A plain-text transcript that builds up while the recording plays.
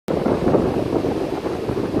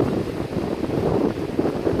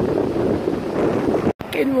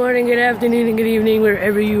Good morning, good afternoon, and good evening,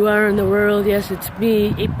 wherever you are in the world. Yes, it's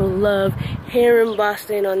me, April Love, here in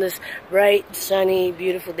Boston on this bright, sunny,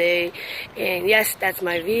 beautiful day. And yes, that's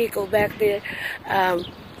my vehicle back there. Trying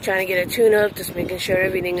to get a tune-up, just making sure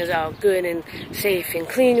everything is all good and safe and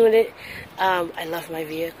clean with it. I love my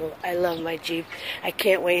vehicle. I love my Jeep. I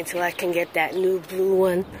can't wait until I can get that new blue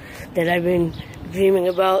one that I've been dreaming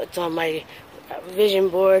about. It's on my vision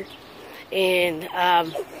board. And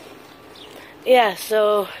yeah,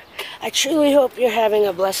 so I truly hope you're having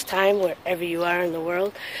a blessed time wherever you are in the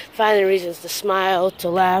world. Finding reasons to smile, to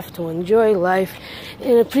laugh, to enjoy life,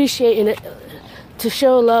 and appreciating it, to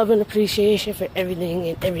show love and appreciation for everything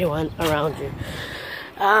and everyone around you.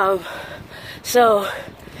 So,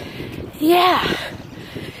 yeah,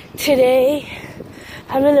 today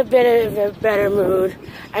I'm in a bit of a better mood.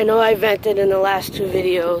 I know I vented in the last two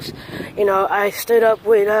videos. You know, I stood up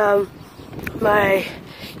with my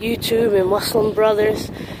YouTube and Muslim brothers,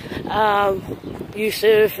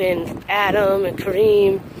 Yusuf and Adam and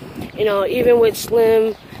Kareem, you know, even with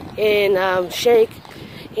Slim and Sheikh,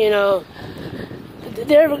 you know,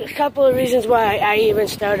 there are a couple of reasons why I even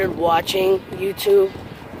started watching YouTube.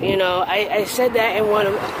 You know, I said that in one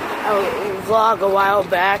of a vlog a while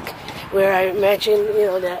back where I mentioned, you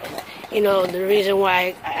know, that, you know, the reason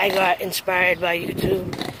why I got inspired by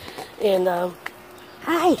YouTube. And,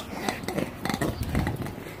 hi!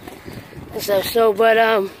 And stuff. So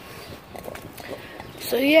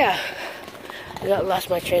yeah, I lost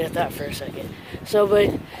my train of thought for a second. So,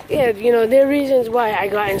 but yeah, you know, there are reasons why I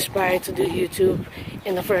got inspired to do YouTube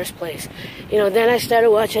in the first place. You know, then I started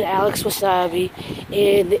watching Alex Wasabi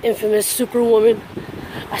and the infamous Superwoman.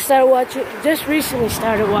 I just recently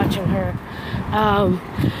started watching her.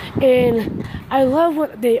 And I love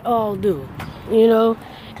what they all do. You know,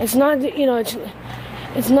 it's not, you know,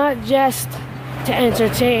 it's not just to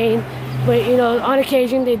entertain. But, you know, on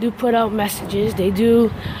occasion, they do put out messages. They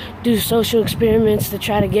do social experiments to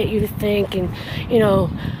try to get you to think and, you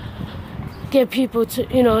know, get people to,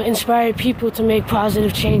 you know, inspire people to make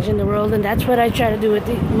positive change in the world. And that's what I try to do with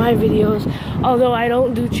my videos. Although I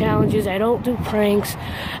don't do challenges, I don't do pranks,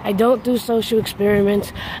 I don't do social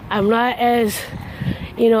experiments. I'm not as,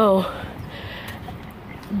 you know,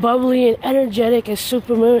 bubbly and energetic as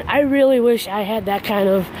Superman. I really wish I had that kind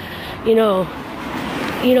of, you know,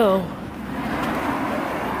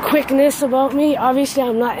 quickness about me. Obviously,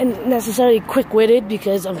 I'm not necessarily quick-witted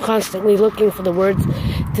because I'm constantly looking for the words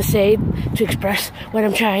to say, to express what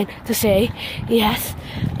I'm trying to say. Yes.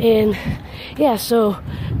 And yeah, so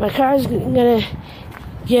my car is gonna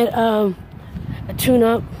get a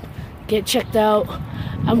tune-up, get checked out.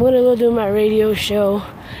 I'm gonna go do my radio show.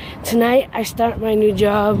 Tonight, I start my new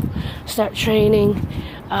job, start training.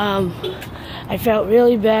 I felt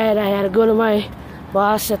really bad. I had to go to my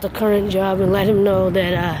boss at the current job and let him know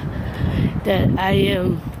that I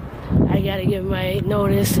gotta give my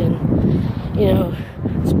notice. And you know,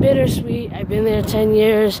 it's bittersweet. I've been there 10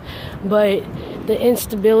 years, but the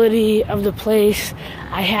instability of the place,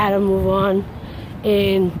 I had to move on.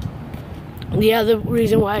 And the other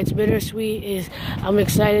reason why it's bittersweet is I'm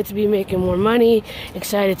excited to be making more money,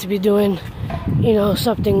 excited to be doing, you know,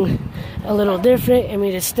 something a little different. I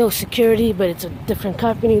mean, it's still security, but it's a different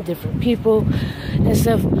company, different people and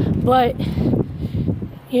stuff. But,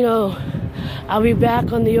 you know, I'll be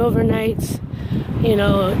back on the overnights. You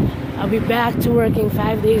know, I'll be back to working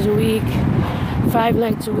 5 days a week, 5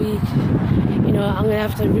 nights a week. You know, I'm going to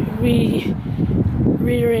have to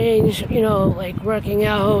rearrange, you know, like working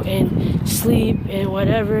out and sleep and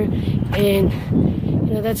whatever. And,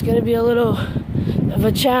 you know, that's going to be a little of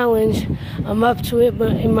a challenge. I'm up to it,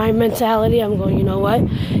 but in my mentality, I'm going, you know what,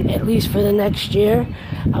 at least for the next year,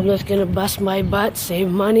 I'm just going to bust my butt, save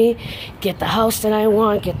money, get the house that I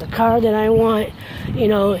want, get the car that I want, you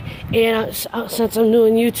know. And since I'm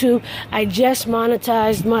doing YouTube, I just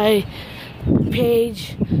monetized my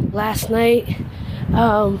page last night.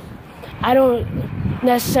 I don't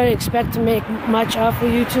necessarily expect to make much off of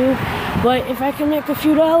YouTube, but if I can make a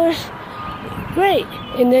few dollars, great.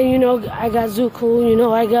 And then, you know, I got Zukul, you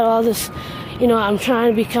know, I got all this, you know, I'm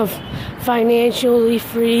trying to become financially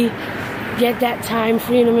free, get that time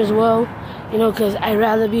freedom as well, you know, because I'd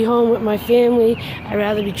rather be home with my family, I'd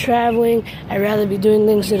rather be traveling, I'd rather be doing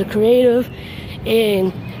things that are creative.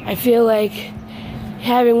 And I feel like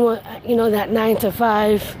having one, you know, that 9 to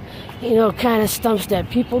 5, you know, kind of stumps that.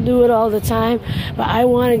 People do it all the time, but I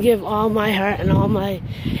want to give all my heart and all my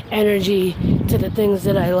energy to the things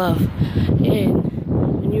that I love. And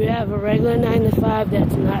when you have a regular 9 to 5,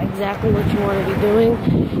 that's not exactly what you want to be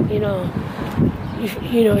doing. You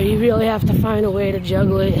know, you really have to find a way to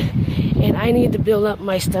juggle it. And I need to build up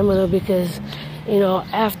my stamina because, You know,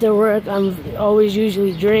 after work, I'm always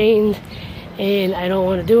usually drained and I don't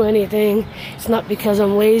want to do anything. It's not because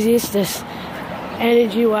I'm lazy, it's just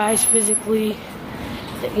energy-wise, physically,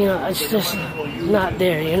 you know, it's just not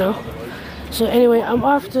there, you know. So anyway, I'm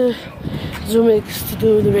off to Zoomix to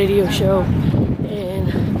do the radio show,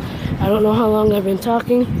 and I don't know how long I've been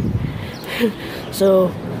talking,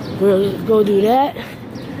 so we'll go do that,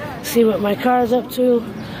 see what my car's up to.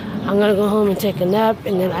 I'm gonna go home and take a nap,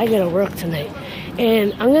 and then I gotta work tonight.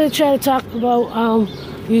 And I'm gonna try to talk about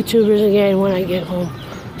YouTubers again when I get home.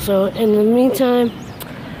 So in the meantime,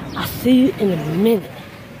 I'll see you in a minute.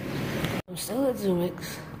 I'm still at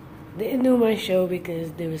Zoomix. Didn't do my show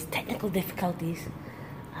because there was technical difficulties.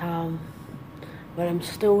 But I'm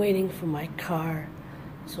still waiting for my car.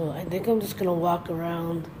 So I think I'm just gonna walk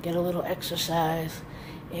around, get a little exercise,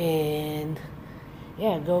 and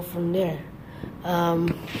yeah, go from there.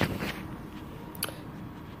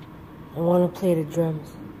 I want to play the drums.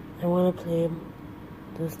 I want to play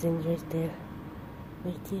those things right there.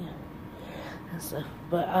 Right there. So,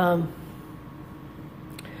 but,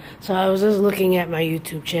 so I was just looking at my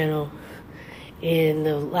YouTube channel, in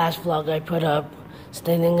the last vlog I put up,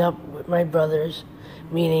 standing up with my brothers,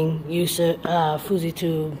 meaning Yusuf,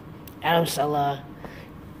 FuziTube, Adam Salah,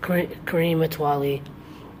 Kareem Atwali,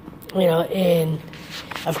 you know, and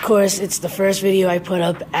of course it's the first video I put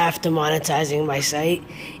up after monetizing my site,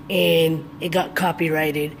 and it got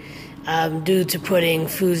copyrighted due to putting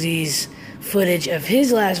Fuzi's footage of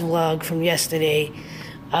his last vlog from yesterday,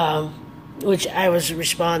 which I was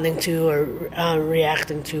responding to or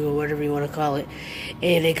reacting to or whatever you want to call it,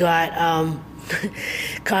 and it got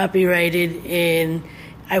copyrighted, and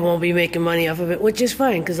I won't be making money off of it, which is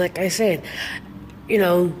fine, because like I said, you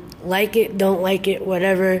know, like it, don't like it,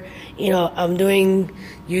 whatever, you know, I'm doing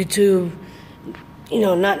YouTube, you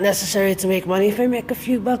know, not necessarily to make money. If I make a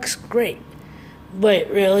few bucks, great, but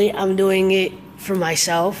really I'm doing it for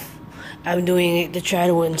myself. I'm doing it to try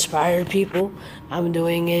to inspire people. I'm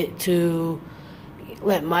doing it to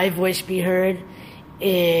let my voice be heard,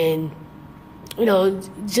 and, you know,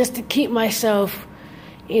 just to keep myself,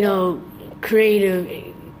 you know,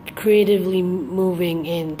 creatively moving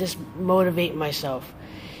and just motivate myself.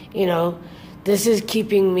 You know, this is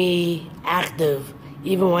keeping me active,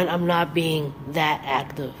 even when I'm not being that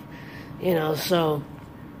active. You know, so,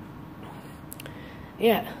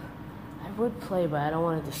 yeah. I would play, but I don't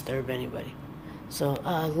want to disturb anybody. So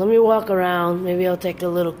let me walk around. Maybe I'll take a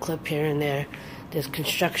little clip here and there. There's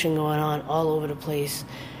construction going on all over the place.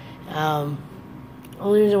 Only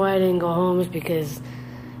reason why I didn't go home is because,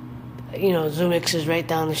 you know, Zoomix is right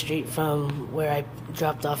down the street from where I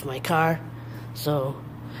dropped off my car. So,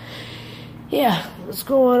 yeah, let's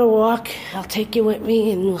go on a walk. I'll take you with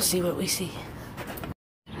me and we'll see what we see.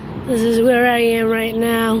 This is where I am right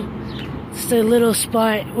now. It's the little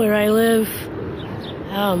spot where I live,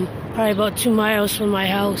 probably about 2 miles from my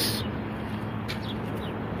house.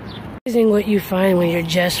 Amazing what you find when you're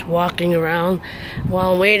just walking around.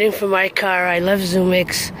 While I'm waiting for my car, I left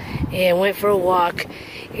Zoomix and went for a walk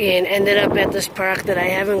and ended up at this park that I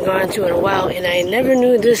haven't gone to in a while, and I never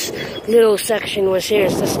knew this little section was here.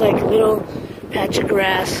 It's just like a little patch of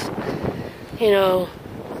grass, you know,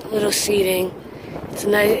 little seating. It's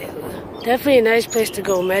nice. Definitely a nice place to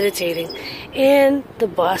go meditating. And the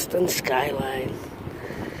Boston skyline.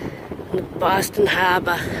 The Boston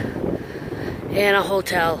Harbor. And a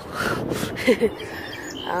hotel.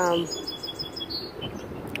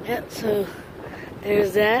 Yeah, so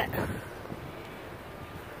there's that.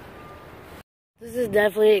 This is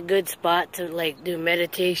definitely a good spot to like do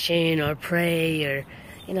meditation or pray or,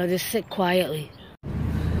 you know, just sit quietly.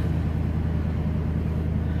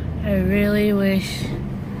 I really wish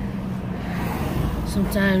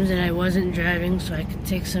sometimes that I wasn't driving so I could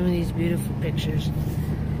take some of these beautiful pictures.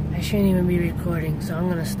 I shouldn't even be recording, so I'm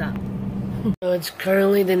gonna stop. So it's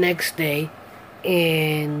currently the next day,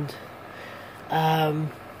 and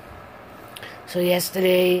so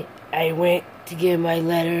yesterday I went to give my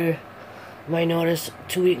letter, my notice,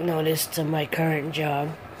 2-week notice to my current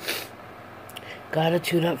job. Got a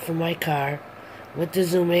tune-up for my car with the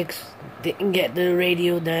Zoomix. Didn't get the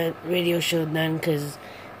radio show done because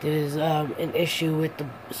there's an issue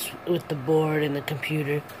with the board and the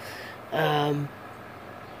computer.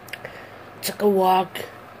 Took a walk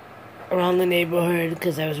around the neighborhood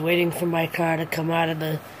because I was waiting for my car to come out of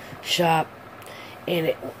the shop, and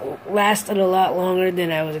it lasted a lot longer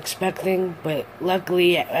than I was expecting, but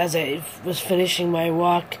luckily as I was finishing my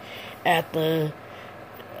walk at the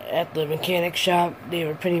mechanic shop, they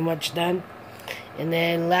were pretty much done. And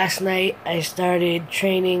then last night I started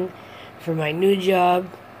training for my new job.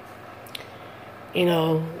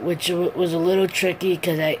 which was a little tricky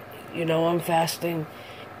because I'm fasting,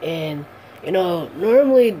 and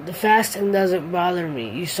normally the fasting doesn't bother me.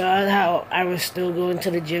 You saw how I was still going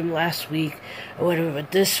to the gym last week or whatever,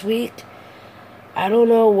 but this week, I don't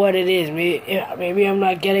know what it is. Maybe I'm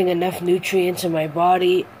not getting enough nutrients in my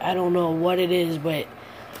body. I don't know what it is, but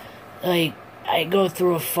like I go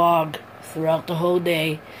through a fog throughout the whole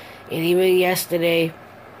day, and even yesterday,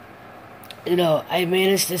 I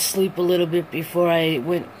managed to sleep a little bit before I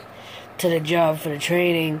went to the job for the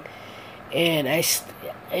training, and I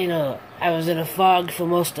was in a fog for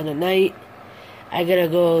most of the night. I gotta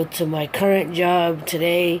go to my current job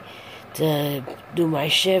today to do my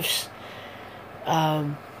shifts.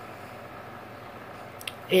 And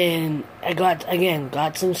I got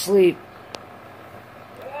some sleep.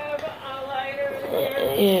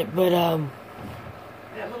 Yeah, but Have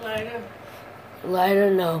a lighter? lighter,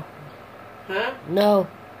 no. Huh? No.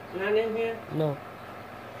 Not in here? No.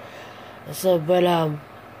 So, but What?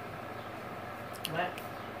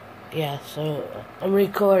 yeah, so I'm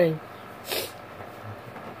recording.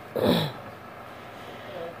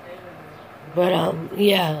 But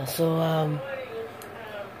yeah, so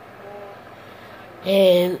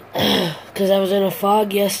and because I was in a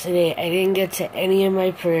fog yesterday, I didn't get to any of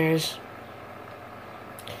my prayers.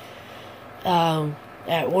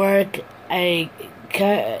 At work, I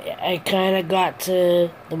kind of got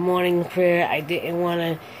to the morning prayer. I didn't want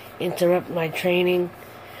to interrupt my training,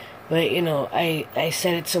 but I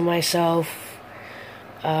said it to myself.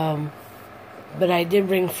 But I did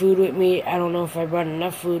bring food with me. I don't know if I brought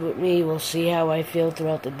enough food with me. We'll see how I feel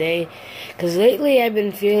throughout the day. Because lately I've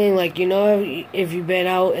been feeling like, if you've been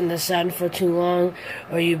out in the sun for too long,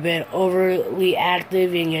 or you've been overly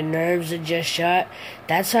active and your nerves are just shot,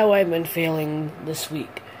 that's how I've been feeling this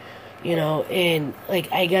week. And like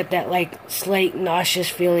I got that like slight nauseous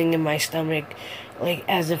feeling in my stomach, like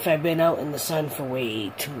as if I've been out in the sun for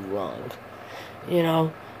way too long.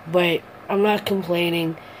 But I'm not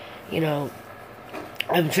complaining.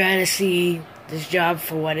 I'm trying to see this job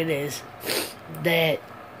for what it is. That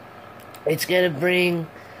it's going to bring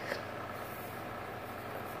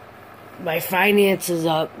my finances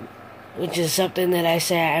up, which is something that I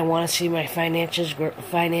say I want to see my finances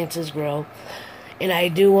grow. And I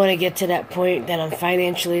do want to get to that point that I'm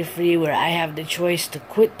financially free where I have the choice to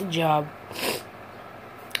quit the job.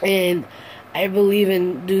 And I believe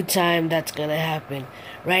in due time that's going to happen.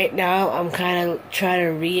 Right now, I'm kind of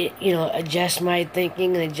trying to adjust my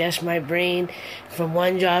thinking and adjust my brain from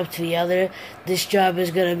one job to the other. This job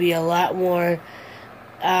is going to be a lot more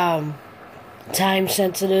time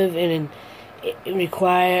sensitive, and it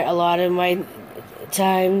require a lot of my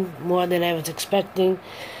time, more than I was expecting.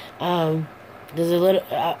 There's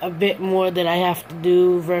a bit more that I have to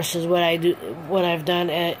do versus what I've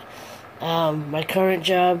done at my current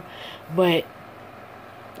job, but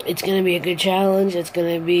it's going to be a good challenge. It's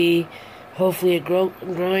going to be hopefully a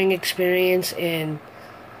growing experience, and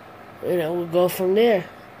we'll go from there.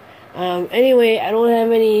 Anyway, I don't have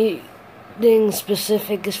anything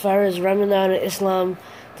specific as far as Ramadan or Islam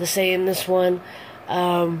to say in this one,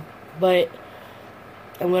 but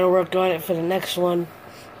I'm going to work on it for the next one.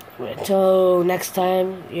 Until next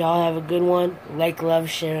time, y'all have a good one. Like, love,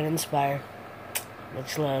 share, and inspire.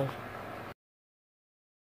 Much love.